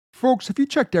Folks, have you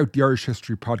checked out the Irish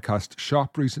History Podcast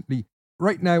shop recently?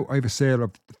 Right now, I have a sale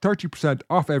of 30%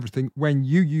 off everything when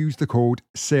you use the code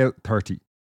SALE30.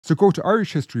 So go to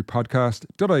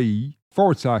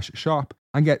irishhistorypodcast.ie/shop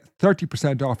and get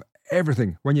 30% off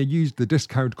everything when you use the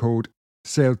discount code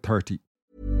SALE30.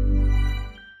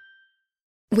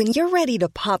 When you're ready to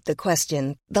pop the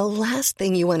question, the last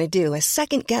thing you want to do is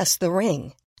second-guess the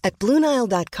ring. At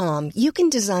BlueNile.com, you can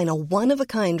design a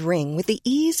one-of-a-kind ring with the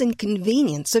ease and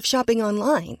convenience of shopping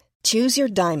online. Choose your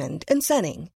diamond and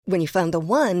setting. When you find the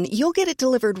one, you'll get it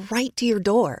delivered right to your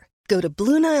door. Go to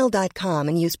BlueNile.com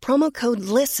and use promo code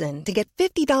LISTEN to get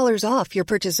 $50 off your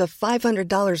purchase of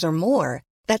 $500 or more.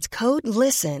 That's code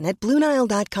LISTEN at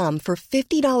BlueNile.com for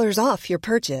 $50 off your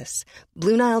purchase.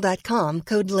 BlueNile.com,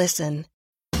 code LISTEN.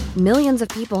 Millions of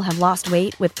people have lost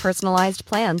weight with personalized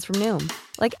plans from Noom.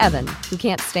 Like Evan, who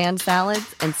can't stand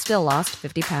salads and still lost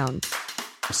 50 pounds.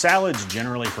 Salads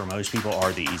generally for most people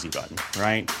are the easy button,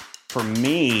 right? For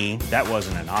me, that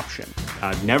wasn't an option.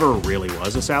 I never really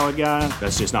was a salad guy.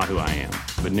 That's just not who I am.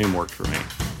 But Noom worked for me.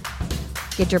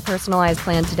 Get your personalized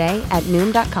plan today at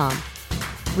Noom.com.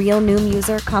 Real Noom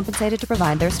user compensated to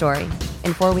provide their story.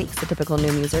 In 4 weeks, the typical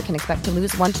Noom user can expect to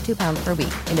lose 1 to 2 pounds per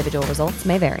week. Individual results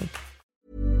may vary.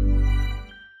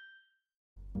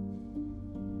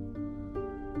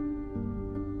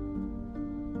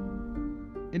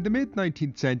 In the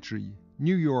mid-19th century,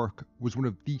 New York was one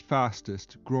of the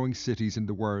fastest growing cities in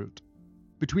the world.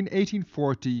 Between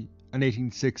 1840 and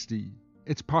 1860,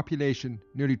 its population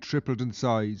nearly tripled in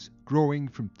size, growing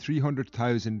from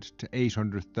 300,000 to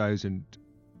 800,000.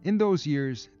 In those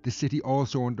years, the city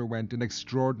also underwent an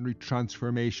extraordinary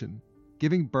transformation,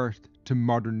 giving birth to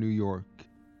modern New York.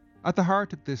 At the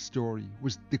heart of this story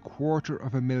was the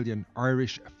 250,000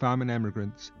 Irish famine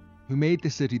emigrants who made the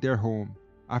city their home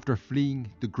after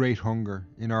fleeing the Great Hunger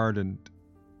in Ireland.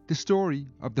 The story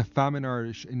of the famine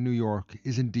Irish in New York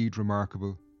is indeed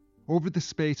remarkable. Over the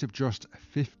space of just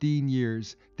 15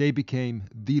 years, they became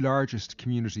the largest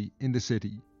community in the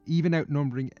city, even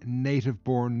outnumbering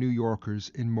native-born New Yorkers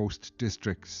in most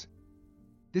districts.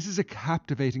 This is a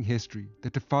captivating history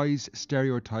that defies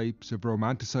stereotypes of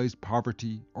romanticised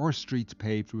poverty or streets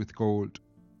paved with gold.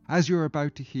 As you're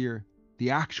about to hear, the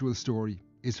actual story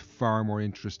is far more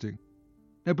interesting.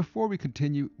 Now, before we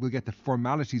continue, we'll get the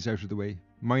formalities out of the way.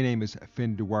 My name is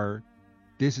Finn Dwyer.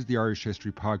 This is the Irish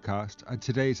History Podcast, and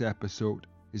today's episode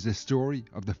is the story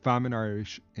of the famine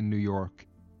Irish in New York.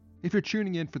 If you're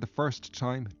tuning in for the first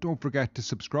time, don't forget to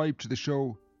subscribe to the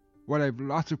show. While I have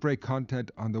lots of great content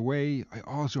on the way, I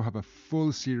also have a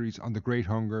full series on the Great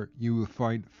Hunger you will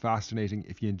find fascinating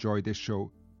if you enjoy this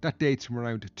show. That dates from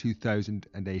around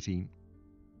 2018.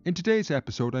 In today's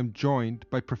episode, I'm joined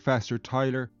by Professor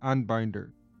Tyler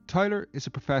Anbinder. Tyler is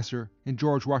a professor in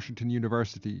George Washington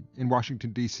University in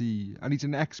Washington, D.C., and he's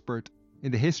an expert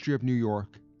in the history of New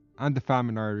York and the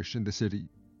famine Irish in the city.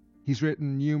 He's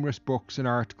written numerous books and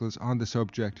articles on the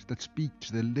subject that speak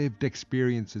to the lived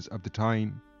experiences of the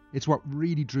time. It's what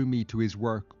really drew me to his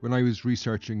work when I was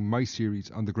researching my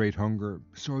series on the Great Hunger,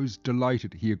 so I was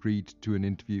delighted he agreed to an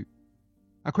interview.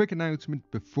 A quick announcement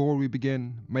before we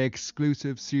begin. My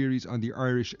exclusive series on the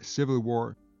Irish Civil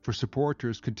War for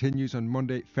supporters continues on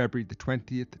Monday, February the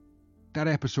 20th. That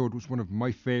episode was one of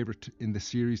my favourite in the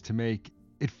series to make.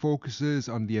 It focuses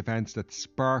on the events that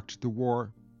sparked the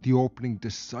war, the opening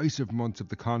decisive months of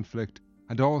the conflict,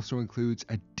 and also includes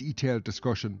a detailed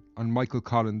discussion on Michael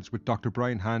Collins with Dr.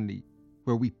 Brian Hanley,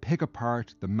 where we pick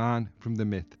apart the man from the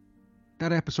myth.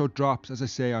 That episode drops, as I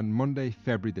say, on Monday,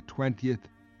 February the 20th,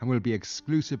 and will be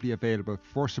exclusively available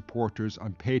for supporters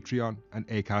on Patreon and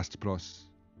Acast+.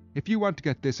 If you want to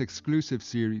get this exclusive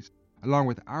series, along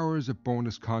with hours of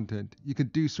bonus content, you can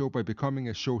do so by becoming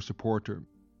a show supporter.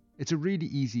 It's a really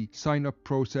easy sign-up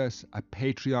process at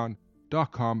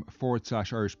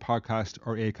patreon.com/Irish Podcast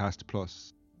or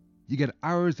Acast+. You get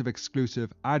hours of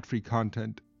exclusive ad-free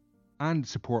content and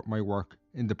support my work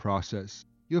in the process.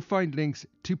 You'll find links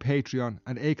to Patreon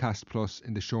and Acast+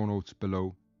 in the show notes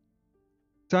below.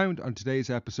 Sound on today's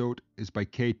episode is by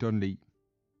Kate Dunley.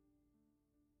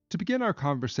 To begin our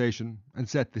conversation and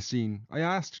set the scene, I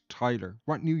asked Tyler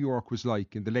what New York was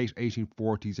like in the late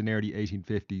 1840s and early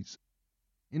 1850s.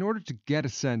 In order to get a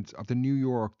sense of the New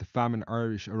York the famine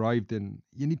Irish arrived in,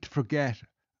 you need to forget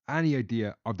any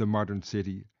idea of the modern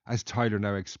city, as Tyler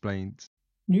now explains.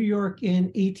 New York in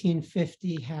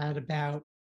 1850 had about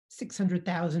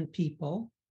 600,000 people.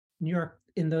 New York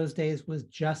in those days was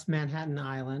just Manhattan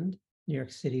Island. New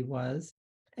York City was.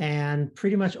 And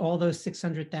pretty much all those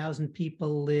 600,000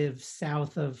 people live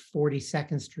south of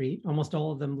 42nd Street. Almost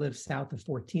all of them live south of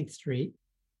 14th Street.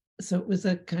 So it was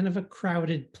a kind of a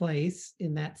crowded place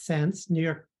in that sense. New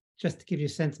York, just to give you a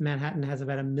sense, Manhattan has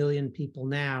about 1 million people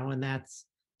now, and that's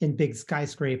in big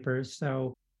skyscrapers.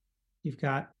 So you've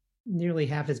got nearly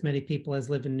half as many people as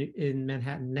live in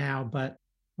Manhattan now, but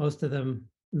most of them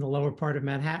in the lower part of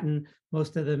Manhattan,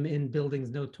 most of them in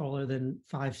buildings no taller than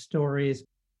 5 stories.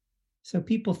 So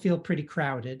people feel pretty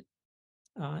crowded.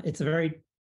 It's a very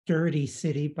dirty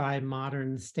city by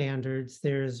modern standards.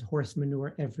 There's horse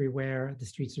manure everywhere. The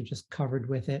streets are just covered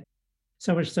with it.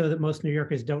 So much so that most New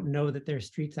Yorkers don't know that their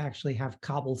streets actually have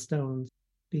cobblestones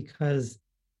because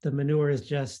the manure is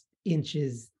just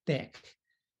inches thick.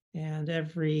 And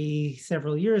every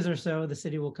several years or so, the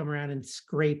city will come around and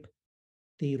scrape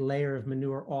the layer of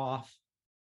manure off.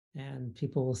 And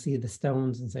people will see the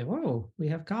stones and say, whoa, we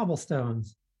have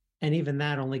cobblestones. And even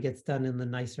that only gets done in the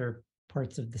nicer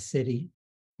parts of the city.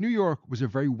 New York was a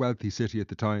very wealthy city at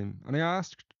the time, and I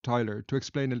asked Tyler to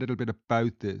explain a little bit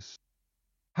about this.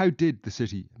 How did the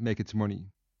city make its money?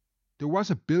 There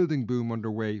was a building boom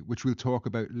underway, which we'll talk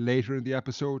about later in the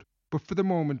episode, but for the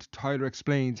moment, Tyler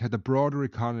explains how the broader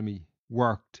economy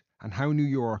worked and how New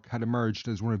York had emerged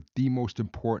as one of the most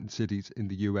important cities in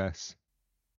the US.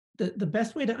 The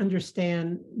best way to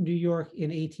understand New York in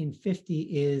 1850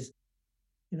 is,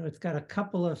 it's got a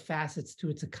couple of facets to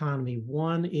its economy.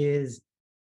 One is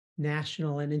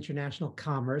national and international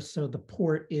commerce. So the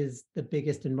port is the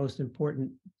biggest and most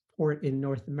important port in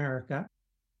North America.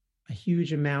 A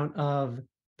huge amount of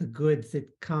the goods that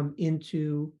come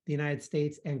into the United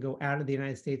States and go out of the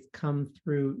United States come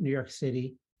through New York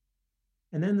City.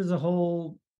 And then there's a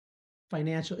whole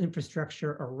financial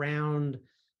infrastructure around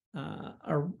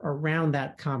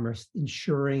that commerce,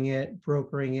 insuring it,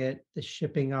 brokering it, the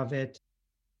shipping of it,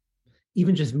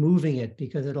 even just moving it,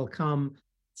 because it'll come,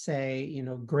 say,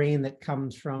 grain that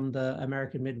comes from the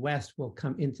American Midwest will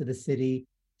come into the city,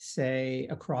 say,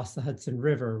 across the Hudson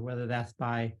River, whether that's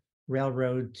by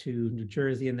railroad to New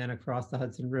Jersey and then across the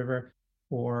Hudson River,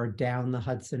 or down the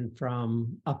Hudson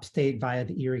from upstate via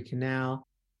the Erie Canal.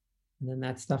 And then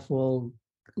that stuff will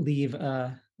leave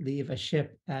a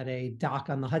ship at a dock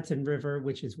on the Hudson River,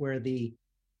 which is where the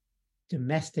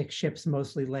domestic ships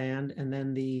mostly land. And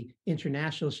then the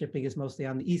international shipping is mostly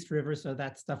on the East River. So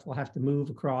that stuff will have to move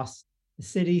across the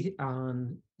city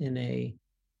in a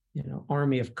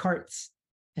army of carts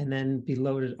and then be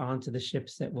loaded onto the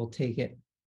ships that will take it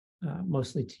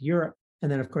mostly to Europe.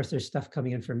 And then, of course, there's stuff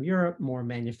coming in from Europe, more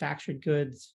manufactured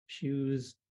goods,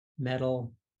 shoes,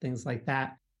 metal, things like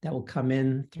that will come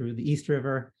in through the East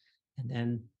River and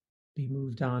then be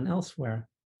moved on elsewhere.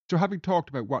 So having talked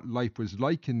about what life was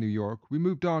like in New York, we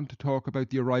moved on to talk about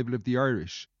the arrival of the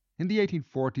Irish. In the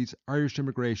 1840s, Irish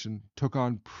immigration took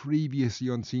on previously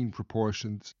unseen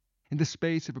proportions. In the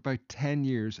space of about 10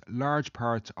 years, large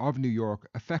parts of New York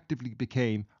effectively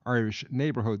became Irish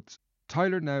neighbourhoods.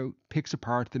 Tyler now picks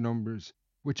apart the numbers,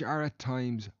 which are at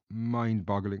times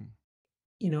mind-boggling.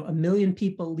 1 million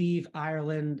people leave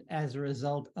Ireland as a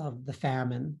result of the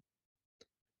famine,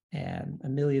 and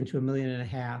 1 million to 1.5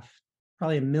 million.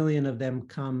 Probably 1 million of them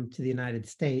come to the United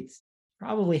States.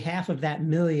 Probably half of that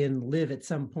million live at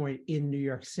some point in New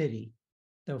York City,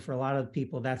 though for a lot of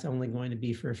people, that's only going to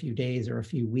be for a few days or a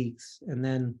few weeks. And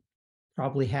then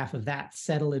probably half of that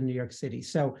settle in New York City.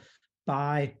 So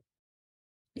by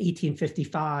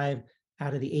 1855,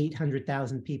 out of the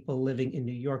 800,000 people living in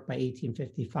New York by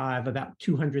 1855, about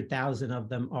 200,000 of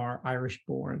them are Irish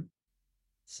born.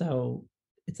 So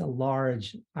it's a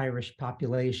large Irish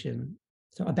population.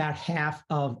 So about half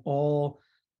of all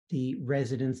the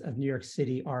residents of New York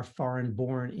City are foreign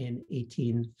born in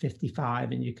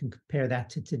 1855. And you can compare that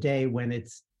to today when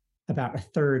it's about a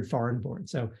third foreign born.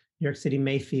 So New York City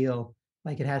may feel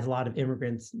like it has a lot of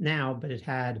immigrants now, but it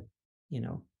had,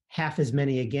 half as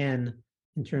many again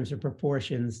in terms of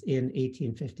proportions in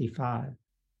 1855.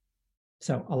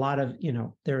 So a lot of,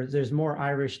 there's more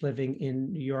Irish living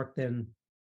in New York than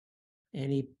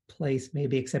any place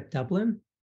maybe except Dublin,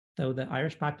 though the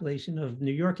Irish population of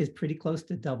New York is pretty close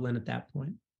to Dublin at that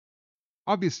point.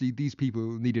 Obviously, these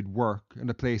people needed work and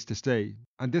a place to stay,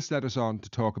 and this led us on to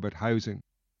talk about housing.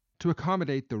 To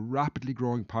accommodate the rapidly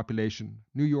growing population,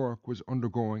 New York was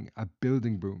undergoing a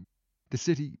building boom. The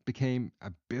city became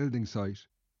a building site.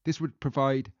 This would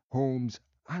provide homes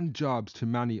and jobs to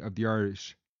many of the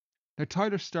Irish. Now,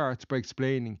 Tyler starts by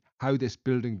explaining how this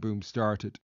building boom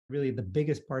started. Really, the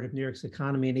biggest part of New York's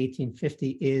economy in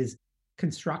 1850 is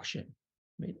construction.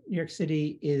 New York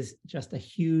City is just a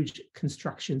huge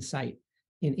construction site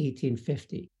in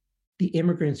 1850. The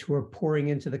immigrants who are pouring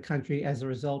into the country as a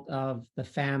result of the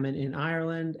famine in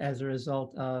Ireland, as a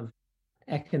result of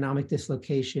economic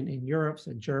dislocation in Europe.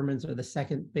 So Germans are the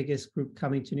second biggest group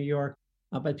coming to New York,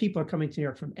 but people are coming to New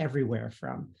York from everywhere,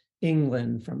 from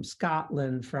England, from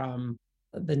Scotland, from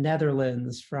the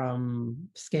Netherlands, from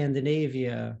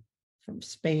Scandinavia, from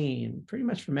Spain, pretty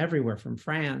much from everywhere, from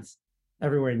France,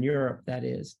 everywhere in Europe, that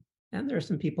is. And there are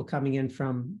some people coming in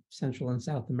from Central and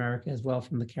South America as well,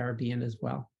 from the Caribbean as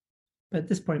well. But at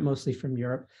this point, mostly from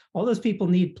Europe. All those people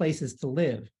need places to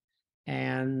live,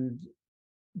 and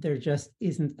there just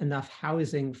isn't enough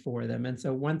housing for them. And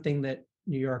so one thing that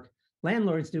New York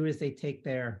landlords do is they take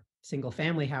their single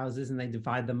family houses and they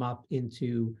divide them up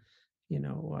into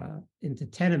into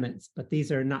tenements. But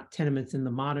these are not tenements in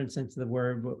the modern sense of the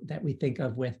word that we think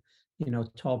of with,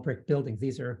 tall brick buildings.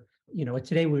 These are, what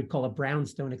today we would call a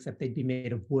brownstone, except they'd be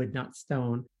made of wood, not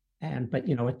stone. But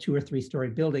a 2 or 3 story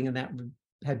building, and that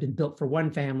had been built for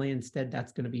one family. Instead,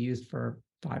 that's going to be used for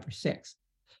 5 or 6.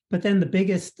 But then the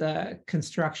biggest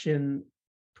construction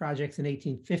projects in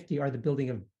 1850 are the building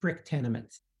of brick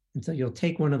tenements. And so you'll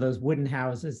take one of those wooden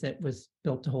houses that was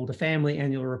built to hold a family,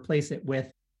 and you'll replace it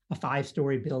with a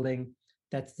 5-story building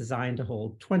that's designed to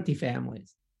hold 20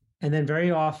 families. And then very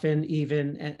often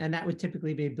even, and that would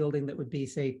typically be a building that would be,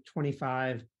 say,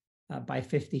 25 by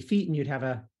 50 feet, and you'd have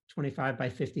a 25 by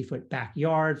 50 foot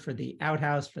backyard for the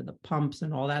outhouse, for the pumps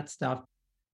and all that stuff.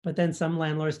 But then some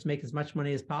landlords, to make as much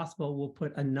money as possible, will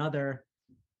put another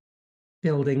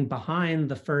building behind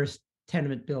the first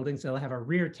tenement building. So they'll have a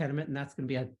rear tenement, and that's going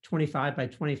to be a 25 by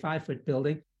 25 foot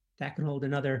building that can hold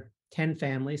another 10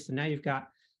 families. So now you've got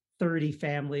 30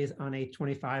 families on a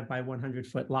 25 by 100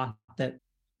 foot lot that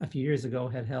a few years ago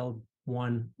had held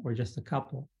one or just a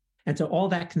couple. And so all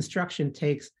that construction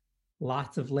takes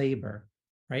lots of labor,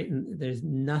 right? And there's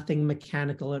nothing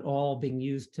mechanical at all being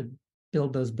used to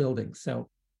build those buildings. So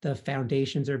the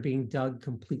foundations are being dug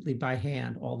completely by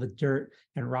hand. All the dirt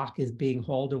and rock is being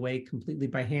hauled away completely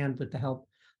by hand with the help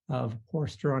of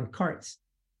horse-drawn carts.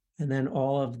 And then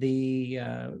all of the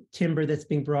timber that's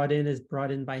being brought in is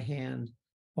brought in by hand.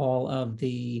 All of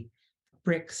the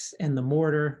bricks and the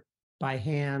mortar by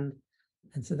hand.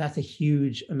 And so that's a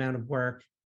huge amount of work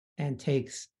and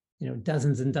takes,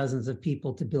 dozens and dozens of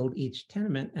people to build each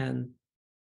tenement. And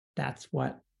that's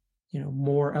what,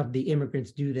 more of the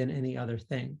immigrants do than any other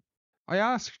thing. I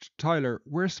asked Tyler,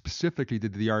 where specifically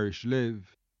did the Irish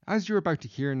live? As you're about to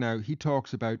hear now, he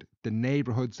talks about the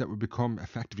neighbourhoods that would become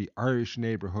effectively Irish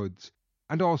neighbourhoods,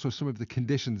 and also some of the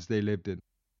conditions they lived in.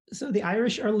 So the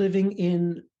Irish are living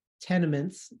in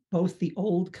tenements, both the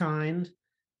old kind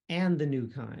and the new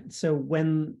kind. So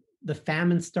when the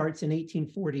famine starts in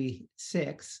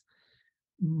 1846,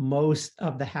 most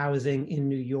of the housing in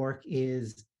New York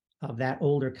is of that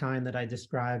older kind that I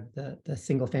described, the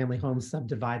single family homes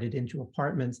subdivided into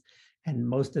apartments. And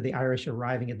most of the Irish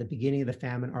arriving at the beginning of the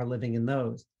famine are living in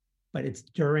those. But it's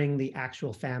during the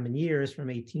actual famine years from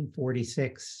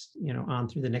 1846, on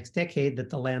through the next decade that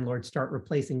the landlords start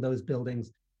replacing those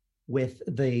buildings with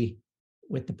the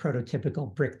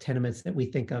prototypical brick tenements that we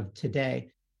think of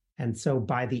today. And so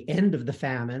by the end of the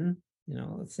famine,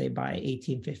 let's say by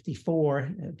 1854,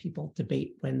 people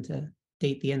debate when to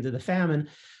date the end of the famine,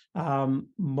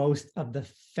 most of the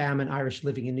famine Irish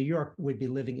living in New York would be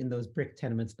living in those brick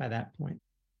tenements by that point.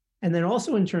 And then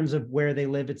also in terms of where they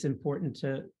live, it's important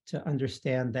to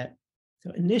understand that,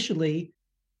 so initially,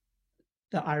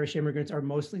 the Irish immigrants are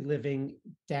mostly living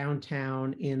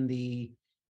downtown in the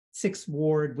 6th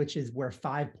Ward, which is where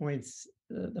 5 Points,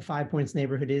 the 5 Points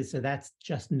neighborhood is. So that's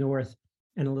just north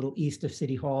and a little east of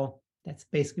City Hall. That's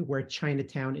basically where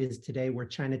Chinatown is today, where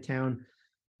Chinatown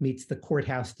meets the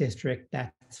courthouse district.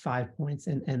 That's 5 Points.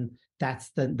 And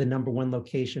that's the number one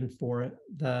location for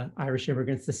the Irish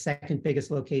immigrants. The second biggest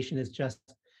location is just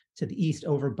to the east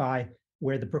over by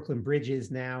where the Brooklyn Bridge is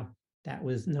now. That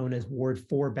was known as Ward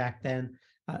 4 back then.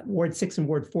 Ward 6 and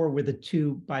Ward 4 were the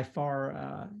two by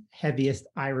far heaviest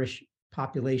Irish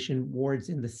population wards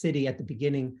in the city at the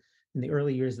beginning, in the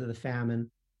early years of the famine.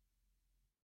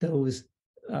 Those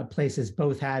places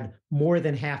both had more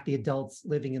than half the adults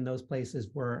living in those places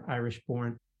were Irish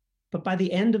born. But by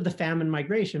the end of the famine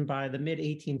migration, by the mid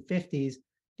 1850s,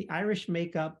 the Irish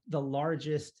make up the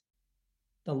largest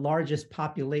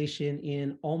population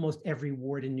in almost every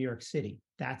ward in New York City.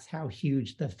 That's how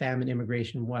huge the famine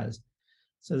immigration was.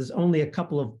 So there's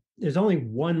only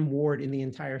one ward in the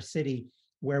entire city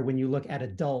where when you look at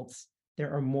adults,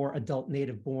 there are more adult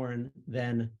native born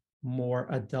than more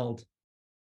adult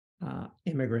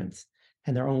immigrants.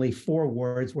 And there are only 4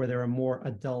 wards where there are more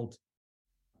adult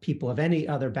people of any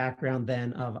other background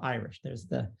than of Irish. There's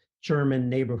the German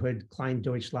neighborhood,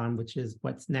 Kleindeutschland, which is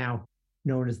what's now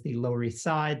known as the Lower East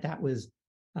Side. That was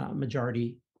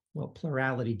majority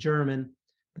plurality German,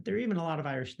 but there are even a lot of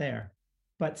Irish there.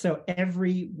 But so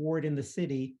every ward in the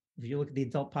city, if you look at the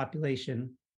adult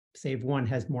population, save one,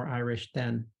 has more Irish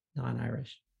than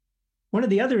non-Irish. One of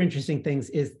the other interesting things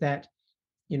is that,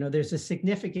 there's a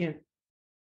significant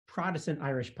Protestant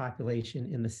Irish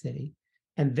population in the city,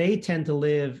 and they tend to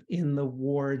live in the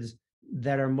wards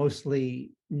that are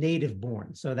mostly native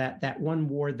born. So that one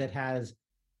ward that has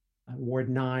Ward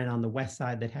 9 on the west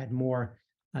side that had more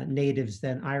natives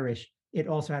than Irish, it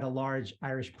also had a large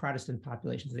Irish Protestant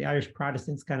population. So the Irish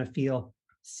Protestants kind of feel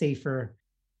safer,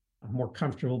 more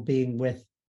comfortable being with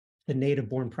the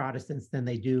native-born Protestants than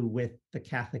they do with the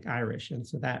Catholic Irish. And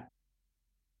so that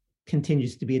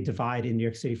continues to be a divide in New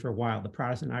York City for a while, the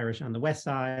Protestant Irish on the west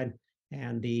side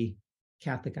and the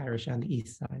Catholic Irish on the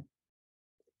east side.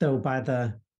 Though by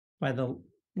the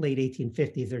late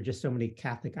 1850s, there are just so many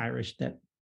Catholic Irish that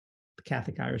the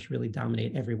Catholic Irish really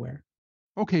dominate everywhere.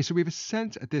 Okay, so we have a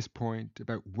sense at this point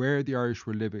about where the Irish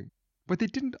were living, but they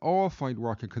didn't all find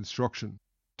work in construction.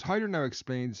 Tyler now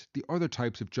explains the other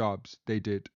types of jobs they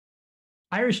did.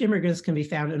 Irish immigrants can be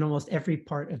found in almost every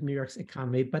part of New York's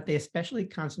economy, but they especially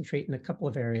concentrate in a couple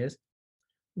of areas.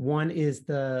 One is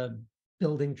the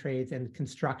building trades and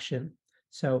construction.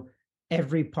 So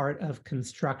every part of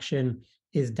construction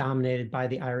is dominated by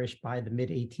the Irish by the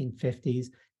mid-1850s.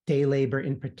 Day labor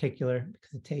in particular,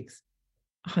 because it takes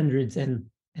hundreds and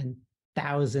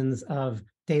thousands of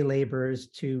day laborers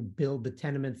to build the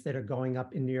tenements that are going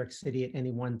up in New York City at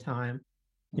any one time.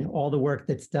 All the work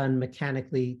that's done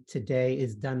mechanically today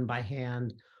is done by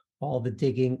hand. All the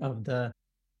digging of the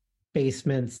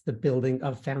basements, the building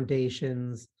of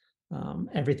foundations,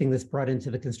 everything that's brought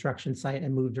into the construction site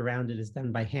and moved around it is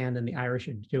done by hand, and the Irish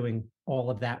are doing all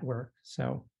of that work.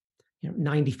 So,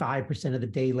 95% of the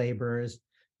day laborers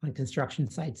on construction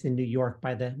sites in New York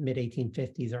by the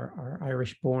mid-1850s are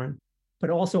Irish born.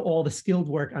 But also all the skilled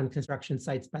work on construction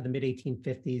sites by the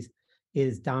mid-1850s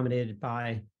is dominated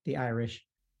by the Irish.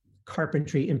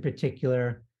 Carpentry in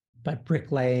particular, but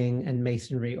bricklaying and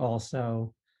masonry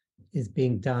also is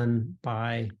being done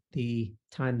by the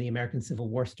time the American Civil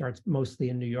War starts, mostly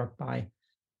in New York by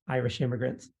Irish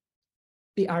immigrants.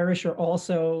 The Irish are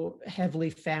also heavily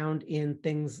found in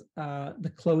things,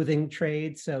 the clothing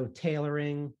trade, so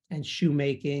tailoring and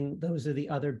shoemaking. Those are the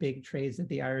other big trades that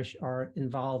the Irish are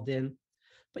involved in.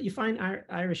 But you find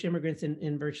Irish immigrants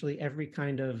in virtually every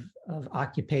kind of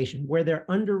occupation. Where they're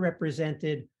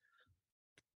underrepresented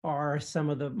are some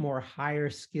of the more higher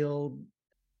skilled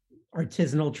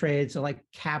artisanal trades, so like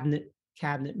cabinet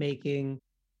making,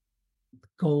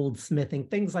 goldsmithing,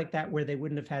 things like that, where they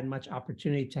wouldn't have had much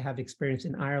opportunity to have experience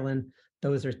in Ireland.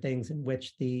 Those are things in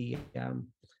which the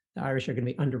Irish are going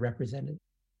to be underrepresented.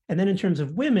 And then in terms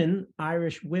of women,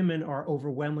 Irish women are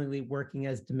overwhelmingly working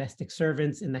as domestic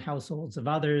servants in the households of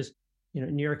others.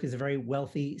 New York is a very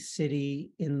wealthy city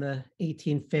in the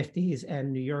 1850s,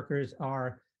 and New Yorkers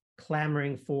are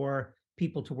clamoring for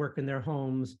people to work in their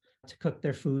homes, to cook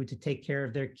their food, to take care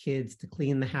of their kids, to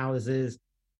clean the houses.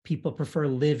 People prefer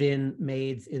live-in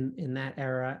maids in that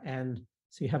era. And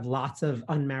so you have lots of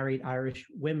unmarried Irish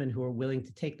women who are willing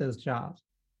to take those jobs.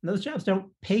 And those jobs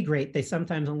don't pay great. They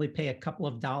sometimes only pay a couple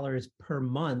of dollars per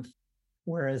month,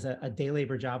 whereas a day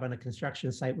labor job on a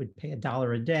construction site would pay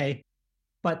 $1 a day.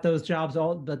 But those jobs,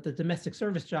 but the domestic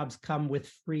service jobs come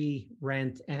with free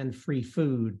rent and free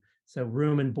food. So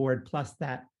room and board plus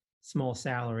that small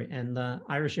salary. And the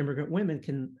Irish immigrant women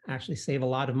can actually save a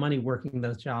lot of money working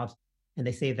those jobs. And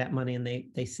they save that money and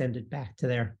they send it back to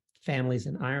their families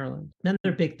in Ireland.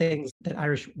 Another big things that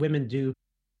Irish women do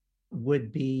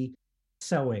would be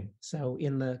sewing. So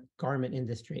in the garment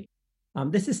industry.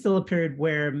 This is still a period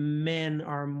where men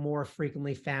are more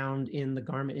frequently found in the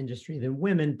garment industry than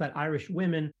women, but Irish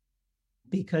women,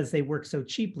 because they work so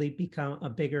cheaply, become a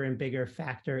bigger and bigger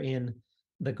factor in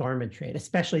the garment trade,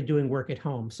 especially doing work at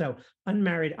home. So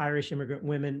unmarried Irish immigrant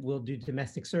women will do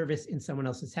domestic service in someone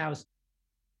else's house.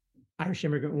 Irish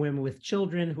immigrant women with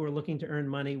children who are looking to earn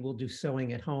money will do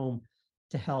sewing at home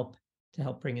to help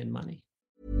bring in money.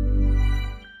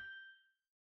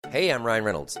 Hey, I'm Ryan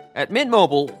Reynolds. At Mint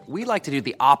Mobile, we like to do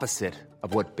the opposite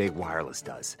of what Big Wireless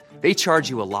does. They charge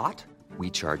you a lot, we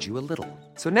charge you a little.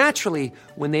 So naturally,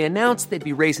 when they announced they'd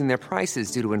be raising their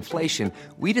prices due to inflation,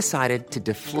 we decided to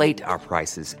deflate our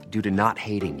prices due to not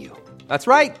hating you. That's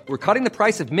right. We're cutting the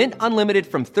price of Mint Unlimited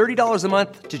from $30 a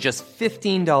month to just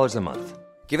 $15 a month.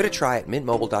 Give it a try at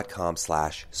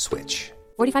mintmobile.com/switch.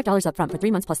 $45 up front for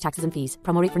 3 months plus taxes and fees.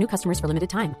 Promo rate for new customers for limited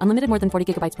time. Unlimited more than 40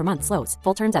 gigabytes per month slows.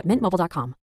 Full terms at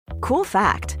mintmobile.com. Cool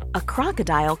fact, a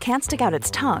crocodile can't stick out its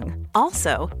tongue.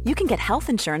 Also, you can get health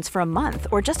insurance for a month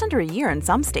or just under a year in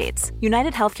some states.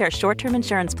 United Healthcare short-term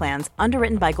insurance plans,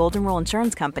 underwritten by Golden Rule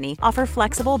Insurance Company, offer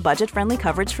flexible, budget-friendly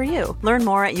coverage for you. Learn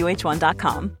more at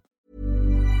uh1.com.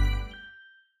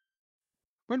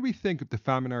 When we think of the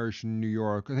famine Irish in New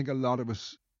York, I think a lot of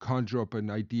us conjure up an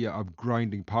idea of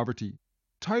grinding poverty.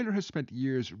 Tyler has spent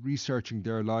years researching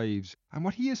their lives, and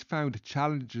what he has found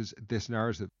challenges this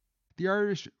narrative. The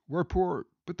Irish were poor,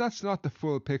 but that's not the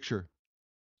full picture.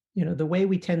 You know, the way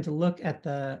we tend to look at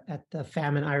the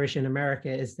famine Irish in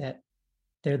America is that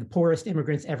they're the poorest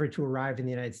immigrants ever to arrive in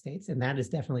the United States, and that is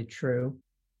definitely true.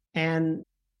 And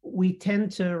we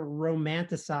tend to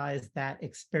romanticize that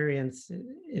experience,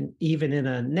 even in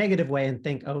a negative way, and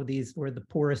think, oh, these were the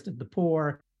poorest of the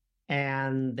poor,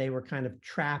 and they were kind of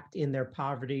trapped in their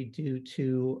poverty due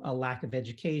to a lack of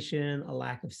education, a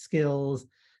lack of skills,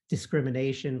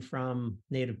 discrimination from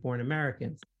native-born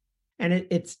Americans. And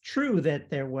it's true that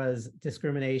there was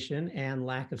discrimination and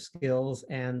lack of skills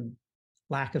and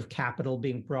lack of capital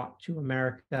being brought to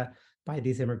America by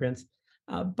these immigrants.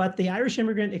 But the Irish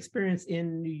immigrant experience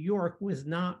in New York was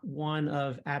not one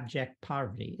of abject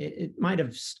poverty. It might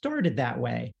have started that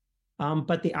way,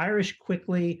 but the Irish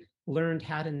quickly learned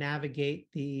how to navigate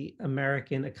the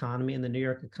American economy and the New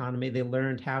York economy. They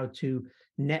learned how to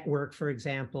network, for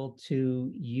example,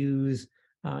 to use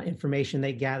information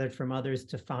they gathered from others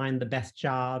to find the best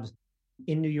jobs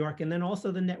in New York, and then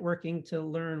also the networking to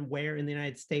learn where in the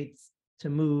United States to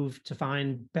move to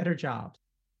find better jobs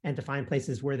and to find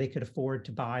places where they could afford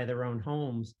to buy their own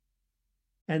homes.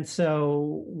 And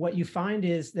so what you find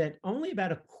is that only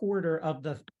about a quarter of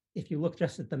the, if you look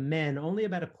just at the men, only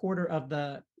about a quarter of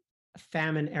the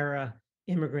famine era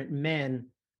immigrant men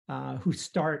who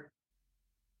start,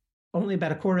 only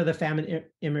about a quarter of the famine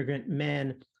immigrant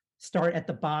men start at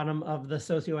the bottom of the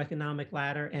socioeconomic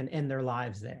ladder and end their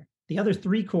lives there. The other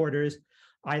 3/4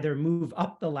 either move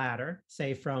up the ladder,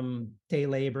 say from day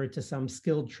labor to some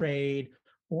skilled trade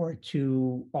or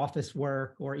to office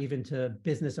work or even to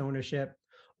business ownership,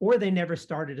 or they never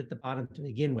started at the bottom to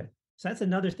begin with. So that's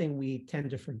another thing we tend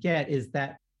to forget, is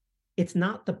that it's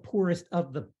not the poorest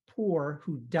of the poor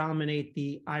who dominate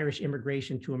the Irish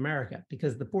immigration to America,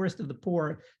 because the poorest of the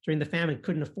poor during the famine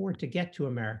couldn't afford to get to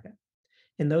America.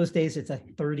 In those days, it's a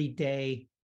 30-day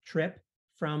trip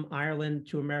from Ireland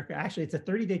to America. Actually, it's a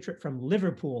 30-day trip from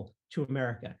Liverpool to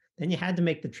America. Then you had to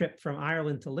make the trip from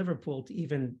Ireland to Liverpool to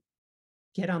even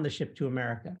get on the ship to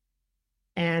America.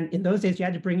 And in those days, you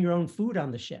had to bring your own food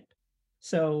on the ship.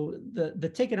 So the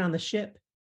ticket on the ship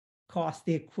cost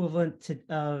the equivalent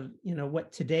of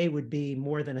what today would be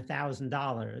more than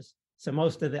 $1,000. So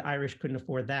most of the Irish couldn't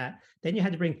afford that. Then you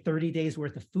had to bring 30 days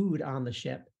worth of food on the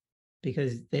ship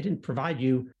because they didn't provide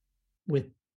you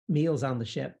with meals on the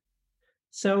ship.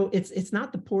 So it's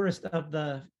not the poorest of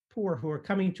the poor who are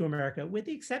coming to America, with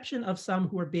the exception of some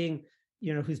who are being,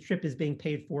 whose trip is being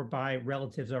paid for by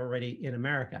relatives already in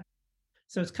America.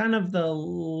 So it's kind of the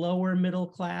lower middle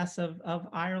class of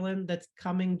Ireland that's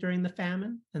coming during the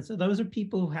famine. And so those are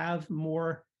people who have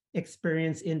more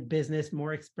experience in business,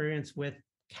 more experience with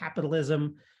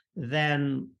capitalism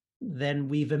than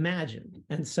we've imagined.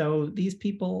 And so these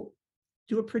people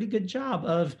do a pretty good job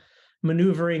of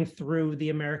maneuvering through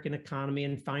the American economy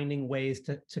and finding ways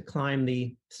to climb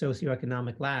the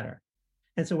socioeconomic ladder.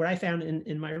 And so what I found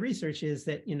in my research is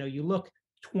that, you look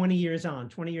 20 years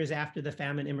after the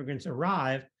famine immigrants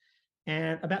arrive,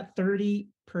 and about 30%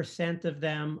 of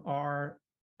them are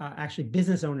actually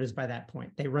business owners by that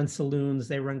point. They run saloons,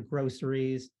 they run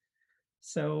groceries.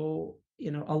 So,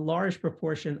 a large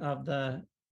proportion of the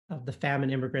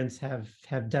famine immigrants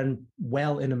have done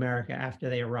well in America after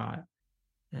they arrive.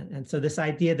 And so this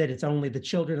idea that it's only the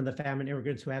children of the famine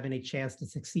immigrants who have any chance to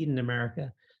succeed in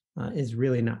America is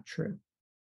really not true.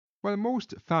 While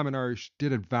most famine Irish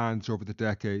did advance over the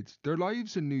decades, their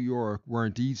lives in New York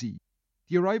weren't easy.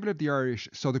 The arrival of the Irish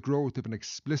saw the growth of an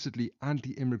explicitly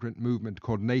anti-immigrant movement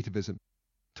called nativism.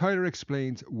 Tyler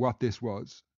explains what this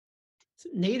was. So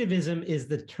nativism is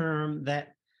the term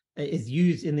that is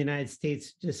used in the United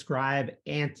States to describe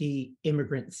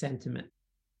anti-immigrant sentiment.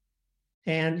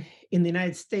 And in the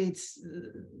United States,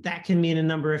 that can mean a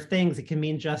number of things. It can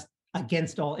mean just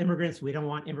against all immigrants. We don't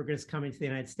want immigrants coming to the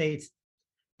United States.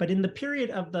 But in the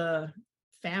period of the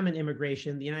famine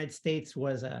immigration, the United States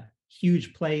was a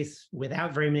huge place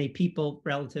without very many people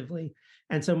relatively.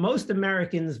 And so most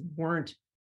Americans weren't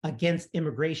against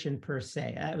immigration per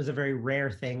se. That was a very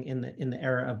rare thing in the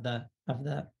era of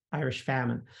the Irish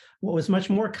famine. What was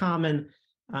much more common,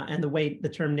 and the way the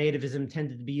term nativism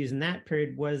tended to be used in that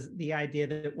period, was the idea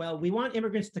that, well, we want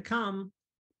immigrants to come,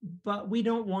 but we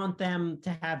don't want them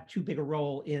to have too big a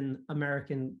role in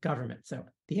American government. So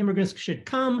the immigrants should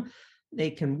come,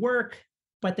 they can work,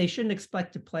 but they shouldn't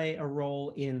expect to play a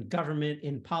role in government,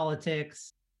 in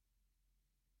politics.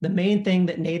 The main thing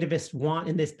that nativists want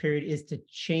in this period is to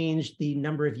change the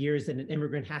number of years that an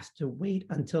immigrant has to wait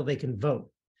until they can vote.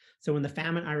 So when the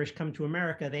famine Irish come to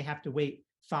America, they have to wait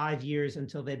 5 years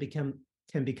until they can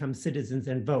become citizens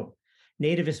and vote.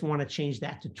 Nativists want to change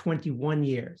that to 21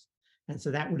 years. And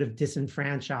so that would have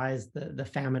disenfranchised the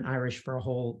famine Irish for a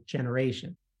whole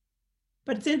generation.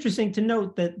 But it's interesting to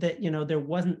note that there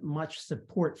wasn't much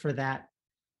support for that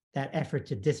effort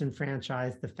to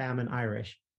disenfranchise the famine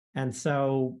Irish. And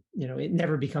so, it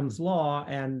never becomes law,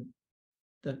 and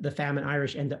the famine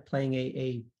Irish end up playing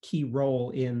a key role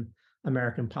in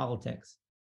American politics.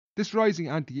 This rising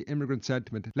anti-immigrant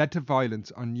sentiment led to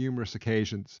violence on numerous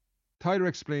occasions. Tyler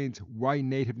explains why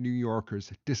native New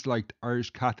Yorkers disliked Irish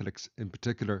Catholics in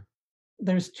particular.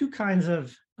 There's two kinds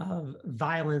of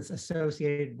violence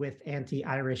associated with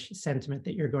anti-Irish sentiment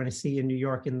that you're going to see in New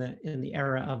York in the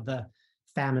era of the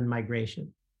famine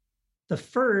migration. The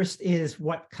first is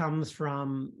what comes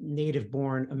from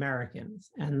native-born Americans,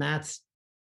 and that's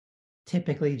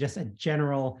typically just a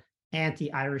general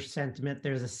anti-Irish sentiment.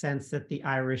 There's a sense that the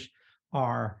Irish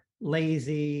are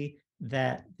lazy,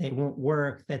 that they won't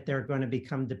work, that they're going to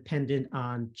become dependent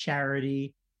on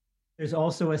charity. There's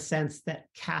also a sense that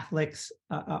Catholics,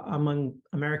 among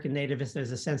American nativists,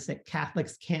 there's a sense that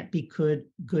Catholics can't be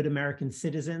good American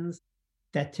citizens,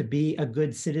 that to be a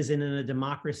good citizen in a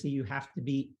democracy, you have to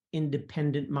be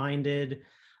independent-minded.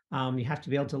 You have to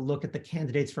be able to look at the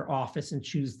candidates for office and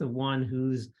choose the one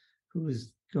who's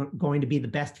going to be the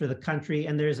best for the country.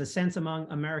 And there's a sense among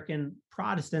American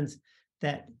Protestants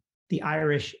that the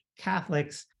Irish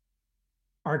Catholics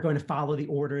are going to follow the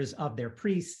orders of their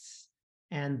priests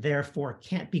and therefore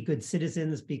can't be good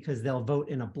citizens because they'll vote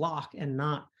in a bloc and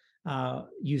not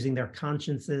using their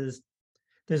consciences.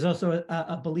 There's also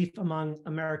a belief among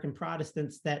American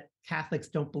Protestants that Catholics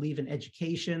don't believe in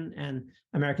education, and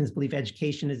Americans believe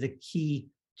education is a key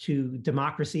to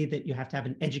democracy, that you have to have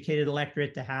an educated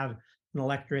electorate to have an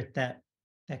electorate that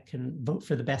can vote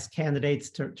for the best candidates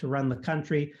to run the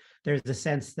country. There's a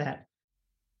sense that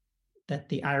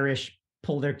the Irish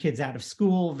pull their kids out of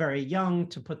school very young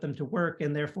to put them to work,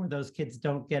 and therefore those kids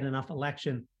don't get enough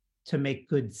election to make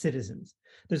good citizens.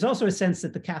 There's also a sense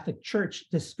that the Catholic Church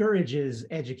discourages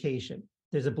education.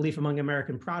 There's a belief among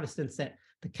American Protestants that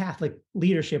the Catholic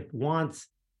leadership wants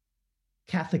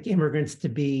Catholic immigrants to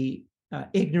be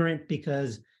ignorant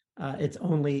because it's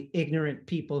only ignorant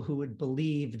people who would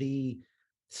believe the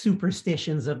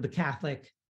superstitions of the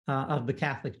Catholic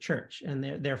Church,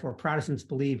 and therefore Protestants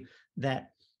believe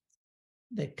that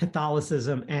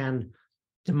Catholicism and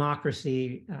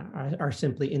democracy are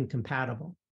simply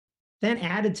incompatible. Then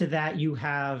added to that, you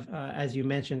have, as you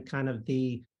mentioned, kind of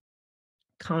the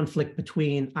conflict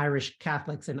between Irish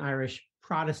Catholics and Irish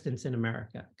Protestants in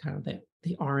America, kind of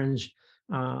the Orange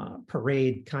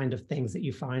parade kind of things that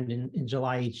you find in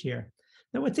July each year.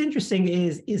 Now, what's interesting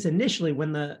is initially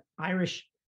when the Irish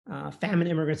famine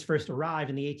immigrants first arrive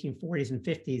in the 1840s and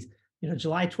 50s,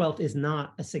 July 12th is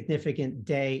not a significant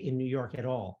day in New York at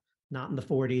all. Not in the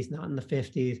 40s, not in the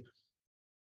 50s.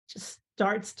 Just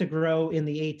starts to grow in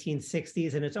the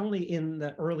 1860s, and it's only in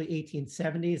the early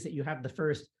 1870s that you have the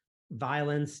first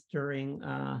violence during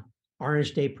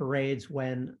Orange Day parades,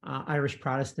 when Irish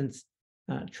Protestants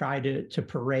try to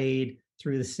parade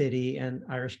through the city, and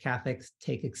Irish Catholics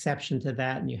take exception to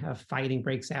that, and you have fighting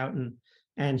breaks out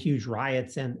and huge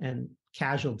riots and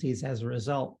casualties as a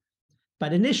result.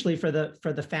 But initially, for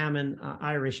the famine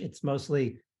Irish, it's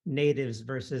mostly natives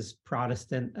versus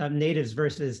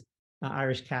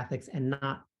Irish Catholics, and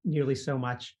not nearly so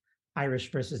much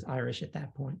Irish versus Irish at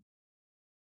that point.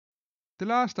 The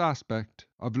last aspect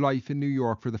of life in New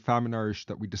York for the famine Irish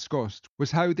that we discussed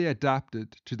was how they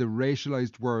adapted to the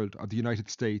racialized world of the United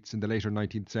States in the later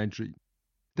 19th century.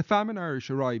 The famine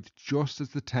Irish arrived just as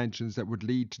the tensions that would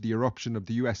lead to the eruption of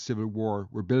the US Civil War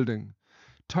were building.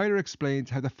 Tyler explains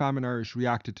how the famine Irish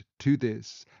reacted to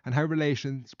this, and how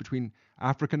relations between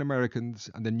African Americans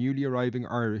and the newly arriving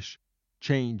Irish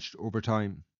changed over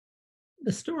time.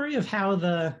 The story of how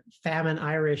the famine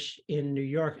Irish in New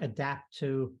York adapt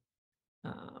to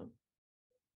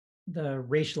the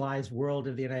racialized world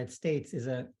of the United States is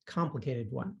a complicated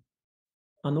one.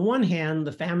 On the one hand,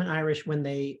 the famine Irish, when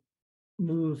they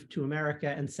move to America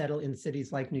and settle in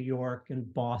cities like New York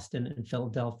and Boston and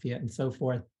Philadelphia and so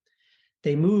forth,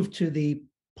 they move to the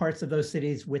parts of those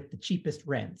cities with the cheapest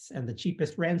rents, and the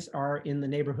cheapest rents are in the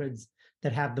neighborhoods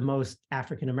that have the most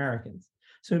African Americans.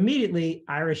 So immediately,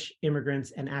 Irish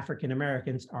immigrants and African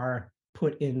Americans are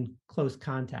put in close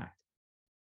contact.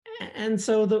 And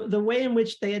so the way in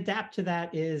which they adapt to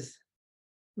that is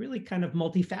really kind of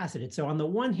multifaceted. So on the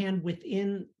one hand,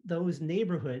 within those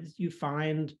neighborhoods, you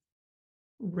find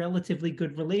relatively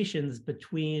good relations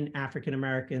between African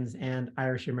Americans and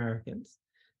Irish Americans.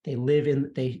 They live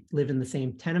in the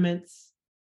same tenements.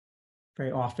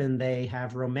 Very often they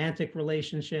have romantic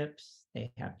relationships,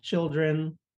 they have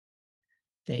children,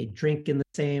 they drink in the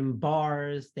same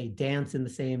bars, they dance in the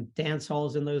same dance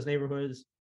halls in those neighborhoods.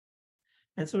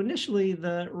 And so initially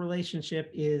the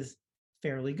relationship is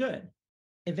fairly good.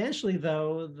 Eventually,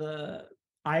 though, the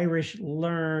Irish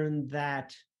learn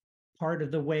that part of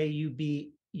the way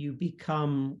you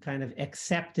become kind of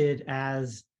accepted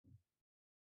as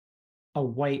a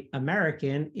white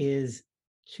American is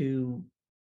to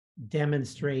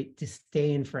demonstrate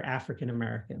disdain for African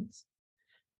Americans.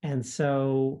 And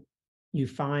so you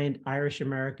find Irish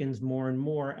Americans more and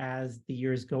more as the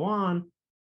years go on,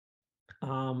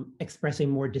 expressing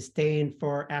more disdain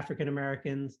for African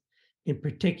Americans, in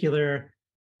particular,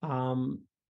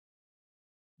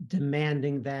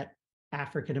 demanding that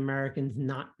African Americans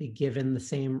not be given the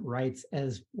same rights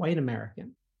as white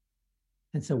Americans.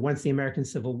 And so once the American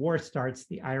Civil War starts,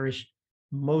 the Irish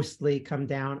mostly come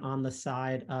down on the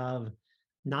side of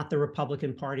not the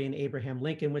Republican Party and Abraham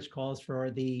Lincoln, which calls for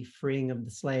the freeing of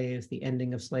the slaves, the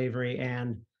ending of slavery,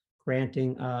 and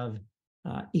granting of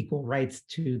equal rights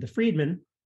to the freedmen,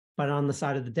 but on the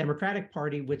side of the Democratic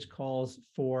Party, which calls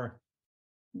for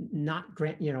not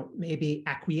maybe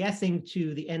acquiescing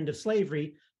to the end of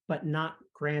slavery, but not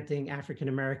granting African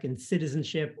American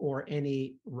citizenship or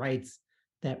any rights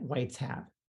that whites have.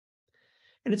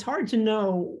 And it's hard to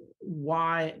know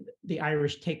why the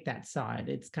Irish take that side.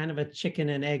 It's kind of a chicken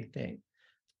and egg thing.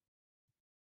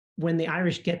 When the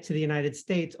Irish get to the United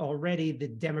States, already the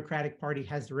Democratic Party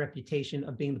has the reputation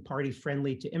of being the party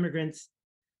friendly to immigrants,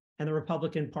 and the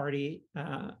Republican Party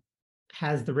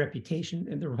has the reputation,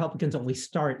 and the Republicans only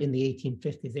start in the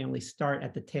 1850s. They only start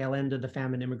at the tail end of the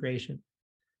famine immigration.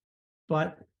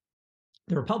 But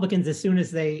the Republicans, as soon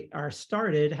as they are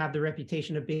started, have the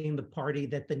reputation of being the party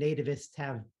that the nativists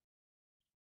have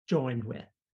joined with.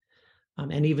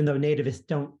 And even though nativists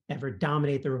don't ever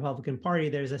dominate the Republican Party,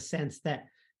 there's a sense that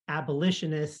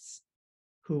abolitionists,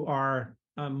 who are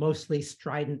mostly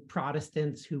strident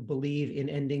Protestants who believe in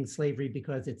ending slavery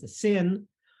because it's a sin,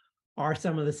 are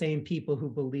some of the same people who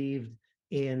believed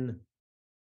in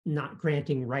not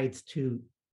granting rights to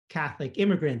Catholic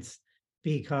immigrants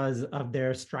because of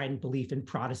their strident belief in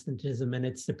Protestantism and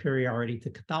its superiority to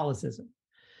Catholicism.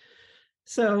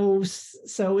 So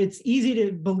it's easy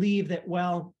to believe that,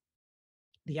 well,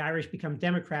 the Irish become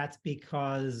Democrats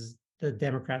because the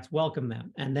Democrats welcome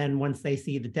them. And then once they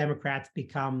see the Democrats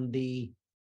become the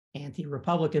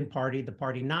anti-Republican party, the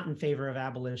party not in favor of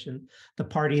abolition, the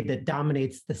party that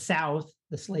dominates the South,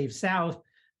 the slave South,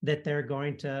 that they're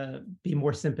going to be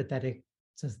more sympathetic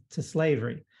to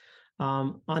slavery.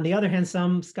 On the other hand,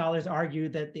 some scholars argue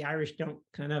that the Irish don't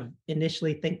kind of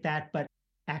initially think that, but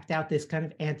act out this kind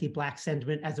of anti-Black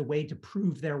sentiment as a way to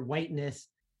prove their whiteness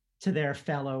to their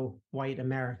fellow white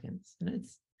Americans. And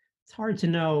it's hard to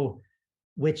know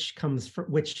which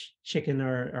chicken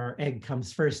or egg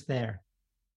comes first there.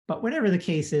 But whatever the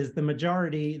case is, the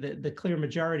majority, the clear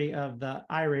majority of the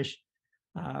Irish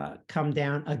come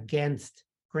down against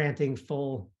granting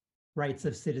full rights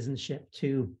of citizenship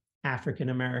to African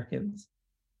Americans.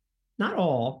 Not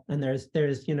all, and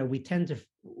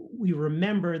we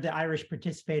remember the Irish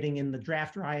participating in the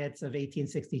draft riots of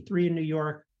 1863 in New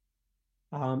York,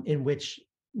 in which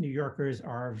New Yorkers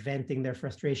are venting their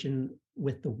frustration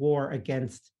with the war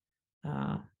against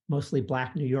mostly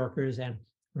Black New Yorkers and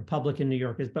Republican New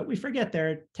Yorkers. But we forget there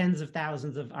are tens of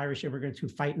thousands of Irish immigrants who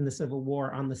fight in the Civil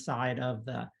War on the side of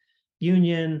the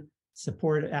Union,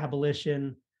 support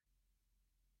abolition,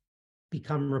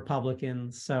 become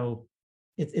Republicans. So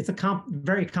it's a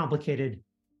very complicated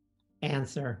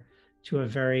answer to a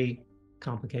very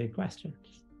complicated question.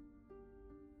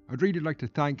 I'd really like to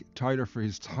thank Tyler for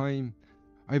his time.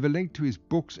 I have a link to his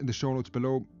books in the show notes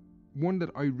below. One that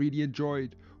I really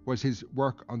enjoyed was his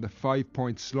work on the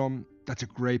 5-point slum. That's a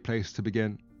great place to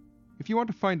begin. If you want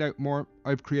to find out more,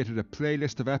 I've created a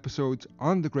playlist of episodes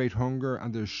on the Great Hunger,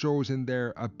 and there's shows in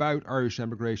there about Irish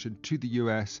emigration to the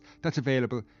US that's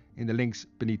available in the links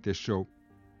beneath this show.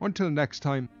 Until next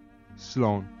time,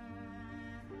 Slán.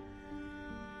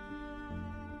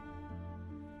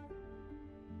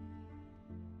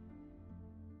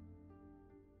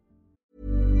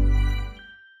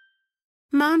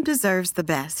 Mom deserves the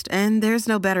best, and there's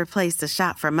no better place to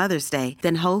shop for Mother's Day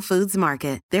than Whole Foods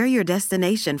Market. They're your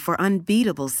destination for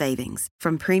unbeatable savings,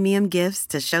 from premium gifts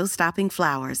to show-stopping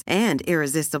flowers and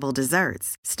irresistible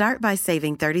desserts. Start by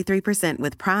saving 33%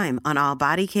 with Prime on all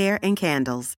body care and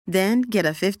candles. Then get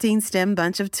a 15-stem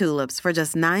bunch of tulips for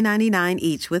just $9.99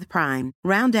 each with Prime.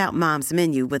 Round out Mom's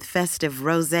menu with festive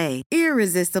rosé,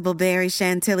 irresistible berry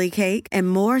chantilly cake, and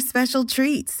more special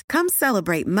treats. Come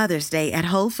celebrate Mother's Day at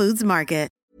Whole Foods Market.